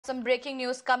some breaking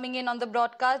news coming in on the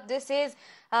broadcast. This is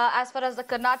as far as the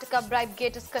Karnataka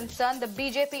Bribegate is concerned. The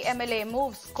BJP MLA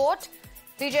moves court.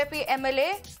 BJP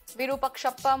MLA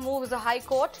Virupakshappa moves the High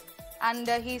Court and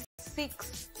he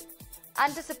seeks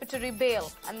anticipatory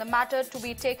bail and the matter to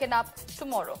be taken up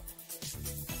tomorrow.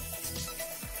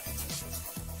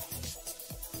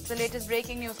 The latest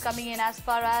breaking news coming in as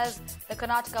far as the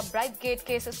Karnataka Bribegate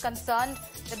case is concerned.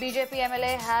 The BJP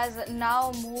MLA has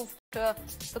now moved the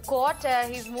court.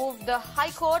 He's moved the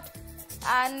High Court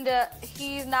and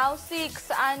he now seeks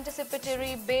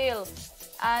anticipatory bail.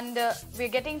 And we're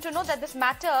getting to know that this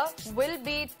matter will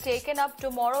be taken up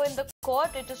tomorrow in the court.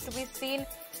 It is to be seen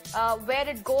where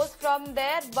it goes from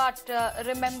there. But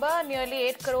remember, nearly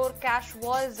 8 crore cash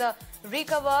was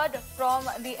recovered from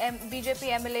the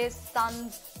BJP MLA's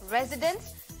son's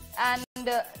residence. And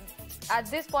at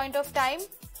this point of time,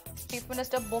 Chief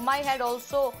Minister Bommai had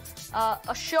also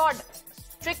assured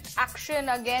strict action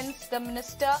against the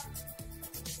minister.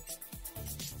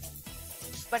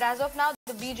 But as of now,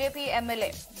 the BJP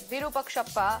MLA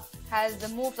Virupakshappa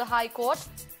has moved the High Court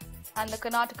and the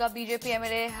Karnataka BJP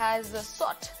MLA has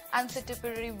sought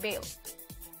anticipatory bail.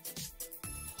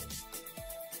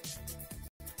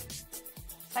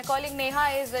 My colleague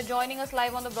Neha is joining us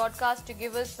live on the broadcast to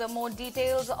give us more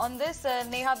details on this.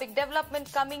 Neha, big development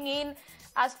coming in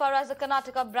as far as the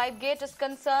Karnataka Bribegate is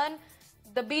concerned.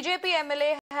 The BJP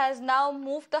MLA has now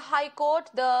moved the High Court.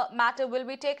 The matter will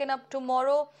be taken up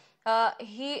tomorrow.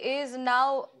 He is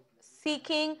now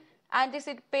seeking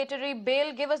anticipatory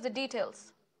bail. Give us the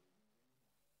details.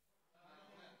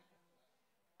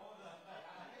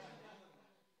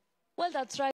 Well,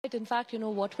 that's right. In fact,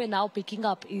 what we're now picking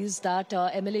up is that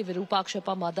MLA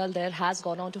Virupakshappa Madal there has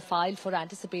gone on to file for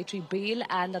anticipatory bail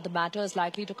and that the matter is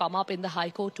likely to come up in the High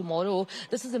Court tomorrow.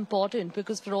 This is important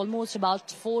because for almost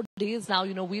about 4 days now,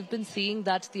 we've been seeing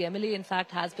that the MLA, in fact,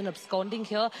 has been absconding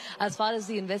here as far as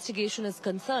the investigation is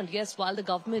concerned. Yes, while the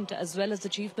government as well as the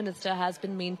Chief Minister has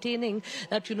been maintaining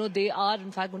that, they are,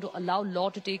 in fact, going to allow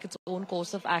law to take its own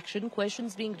course of action.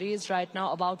 Questions being raised right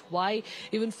now about why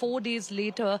even 4 days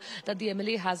later that the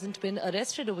MLA hasn't been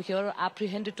arrested over here,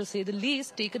 apprehended to say the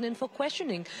least, taken in for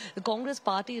questioning. The Congress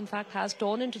party, in fact, has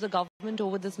torn into the government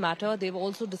over this matter. They've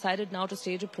also decided now to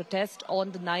stage a protest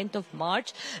on the 9th of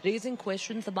March, raising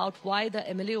questions about why the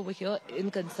MLA over here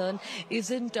in concern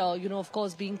isn't, of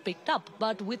course, being picked up.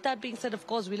 But with that being said, of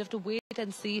course, we'll have to wait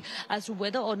and see as to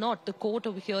whether or not the court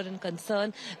over here in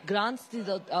concern grants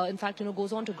in fact,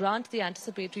 goes on to grant the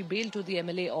anticipatory bail to the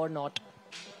MLA or not.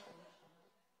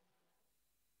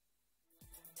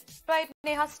 Right,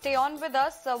 Neha, stay on with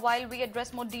us while we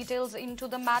address more details into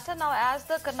the matter. Now, as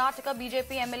the Karnataka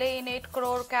BJP MLA in 8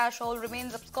 crore cash all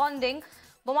remains absconding,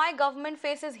 Bommai government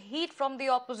faces heat from the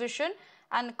opposition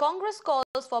and Congress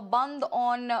calls for Bandh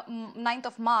on 9th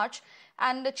of March.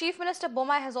 And the Chief Minister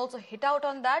Bommai has also hit out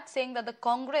on that, saying that the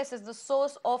Congress is the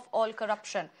source of all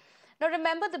corruption. Now,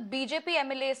 remember, the BJP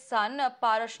MLA's son,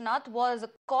 Prashant, was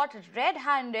caught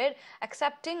red-handed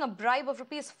accepting a bribe of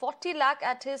 ₹40 lakh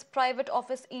at his private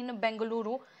office in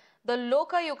Bengaluru. The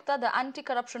Lokayukta, the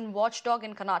anti-corruption watchdog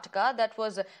in Karnataka, that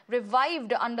was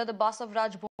revived under the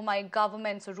Basavaraj Bommai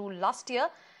government's rule last year,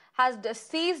 has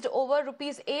seized over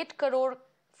 ₹8 crore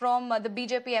from the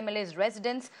BJP MLA's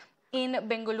residence in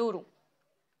Bengaluru.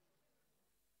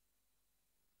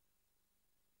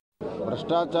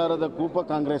 ಭ್ರಷ್ಟಾಚಾರದ ಕೂಪ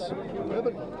ಕಾಂಗ್ರೆಸ್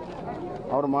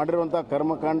ಅವರು ಮಾಡಿರುವಂಥ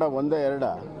ಕರ್ಮಕಾಂಡ ಒಂದೇ ಎರಡ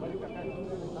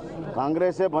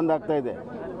ಕಾಂಗ್ರೆಸ್ಸೇ ಬಂದ್ ಆಗ್ತಾ ಇದೆ.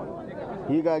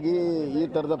 ಹೀಗಾಗಿ ಈ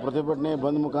ಥರದ ಪ್ರತಿಭಟನೆ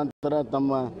ಬಂದ್ ಮುಖಾಂತರ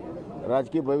ತಮ್ಮ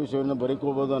ರಾಜಕೀಯ ಭವಿಷ್ಯವನ್ನು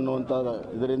ಬರಿಕೋಬೋದು ಅನ್ನುವಂಥ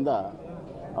ಇದರಿಂದ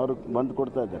ಅವರು ಬಂದ್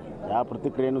ಕೊಡ್ತಾ ಇದ್ದಾರೆ. ಯಾವ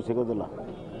ಪ್ರತಿಕ್ರಿಯೆಯೂ ಸಿಗೋದಿಲ್ಲ.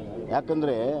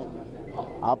 ಯಾಕಂದರೆ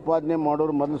ಆಪಾದನೆ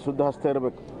ಮಾಡೋರು ಮೊದಲು ಶುದ್ಧ ಹಸ್ತ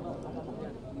ಇರಬೇಕು.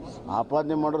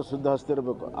 ಆಪಾದನೆ ಮಾಡೋರು ಶುದ್ಧ ಹಸ್ತ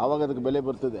ಇರಬೇಕು, ಆವಾಗ ಅದಕ್ಕೆ ಬೆಲೆ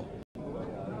ಬರ್ತದೆ.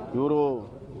 ಇವರು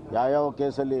ಯಾವ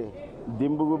ಕೇಸಲ್ಲಿ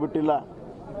ದಿಂಬಿಗೂ ಬಿಟ್ಟಿಲ್ಲ,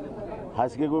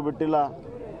 ಹಾಸಿಗೆಗೂ ಬಿಟ್ಟಿಲ್ಲ,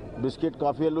 ಬಿಸ್ಕೆಟ್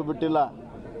ಕಾಫಿಯಲ್ಲೂ ಬಿಟ್ಟಿಲ್ಲ.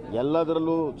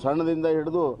 ಎಲ್ಲದರಲ್ಲೂ ಸಣ್ಣದಿಂದ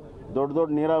ಹಿಡಿದು ದೊಡ್ಡ ದೊಡ್ಡ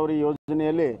ನೀರಾವರಿ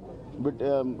ಯೋಜನೆಯಲ್ಲಿ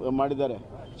ಮಾಡಿದ್ದಾರೆ.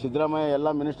 ಸಿದ್ದರಾಮಯ್ಯ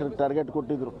ಎಲ್ಲ ಮಿನಿಸ್ಟರ್ಗೆ ಟಾರ್ಗೆಟ್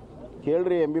ಕೊಟ್ಟಿದ್ದರು.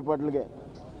 ಕೇಳ್ರಿ MB ಪಾಟೀಲ್ಗೆ,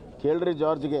 ಕೇಳ್ರಿ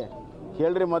ಜಾರ್ಜ್ಗೆ,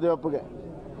 ಕೇಳ್ರಿ ಮದುವೆಪ್ಪಗೆ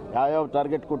ಯಾವ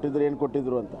ಟಾರ್ಗೆಟ್ ಕೊಟ್ಟಿದ್ರು, ಏನು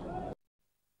ಕೊಟ್ಟಿದ್ರು ಅಂತ.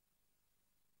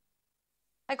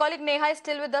 My colleague Neha is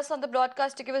still with us on the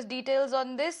broadcast to give us details on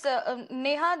this.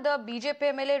 Neha, the BJP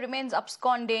MLA remains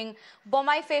absconding.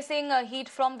 Bommai facing heat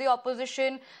from the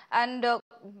opposition and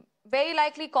very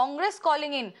likely Congress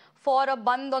calling in for a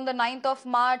bandh on the 9th of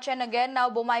March. And again, now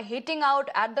Bommai hitting out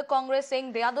at the Congress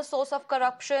saying they are the source of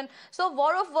corruption. So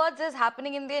war of words is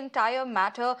happening in the entire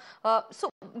matter.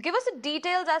 So give us the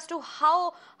details as to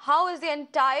how is the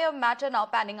entire matter now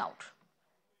panning out.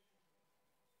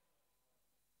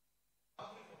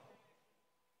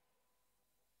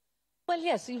 Well,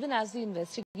 yes, even as the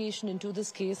investigation into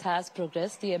this case has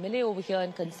progressed, the MLA over here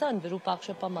in concern,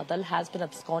 Virupakshappa Madal, has been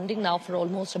absconding now for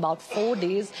almost about 4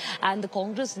 days. And the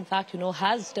Congress, in fact,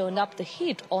 has turned up the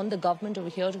heat on the government over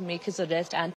here to make his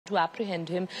arrest and to apprehend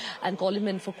him and call him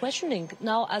in for questioning.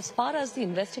 Now, as far as the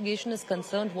investigation is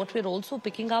concerned, what we're also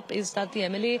picking up is that the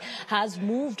MLA has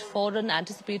moved for an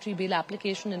anticipatory bail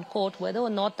application in court. Whether or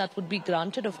not that would be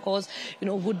granted, of course,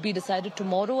 would be decided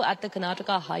tomorrow at the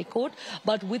Karnataka High Court.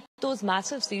 But with those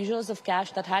massive seizures of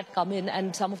cash that had come in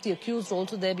and some of the accused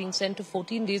also there being sent to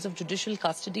 14 days of judicial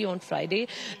custody on Friday,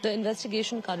 the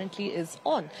investigation currently is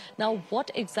on. Now,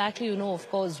 what exactly, of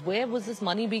course, where was this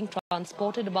money being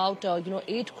transported? About,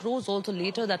 8 crores also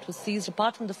later that was seized,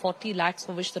 apart from the 40 lakhs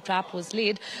for which the trap was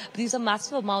laid. These are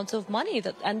massive amounts of money.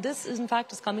 And this, in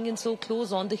fact, is coming in so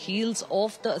close on the heels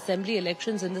of the assembly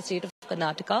elections in the state of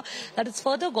Karnataka that it's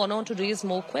further gone on to raise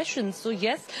more questions. So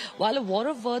yes, while a war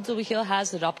of words over here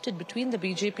has erupted between the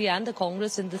BJP and the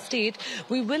Congress in the state,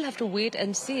 we will have to wait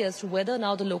and see as to whether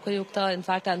now the Lokayukta, in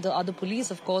fact, and the other police,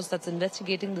 of course, that's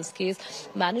investigating this case,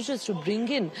 manages to bring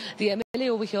in the MLA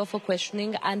over here for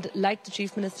questioning. And like the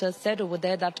Chief Minister said over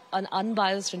there, that an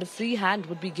unbiased and a free hand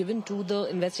would be given to the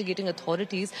investigating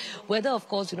authorities. Whether, of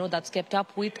course, that's kept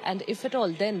up with, and if at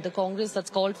all, then the Congress that's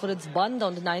called for its Bandh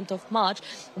on the 9th of March,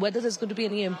 whether there's going to be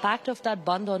any impact of that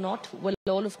Bandh or not, well,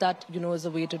 all of that, is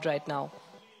awaited right now.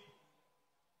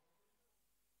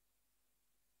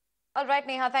 All right,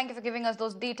 Neha, thank you for giving us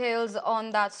those details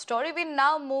on that story. We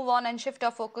now move on and shift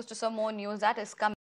our focus to some more news that is coming.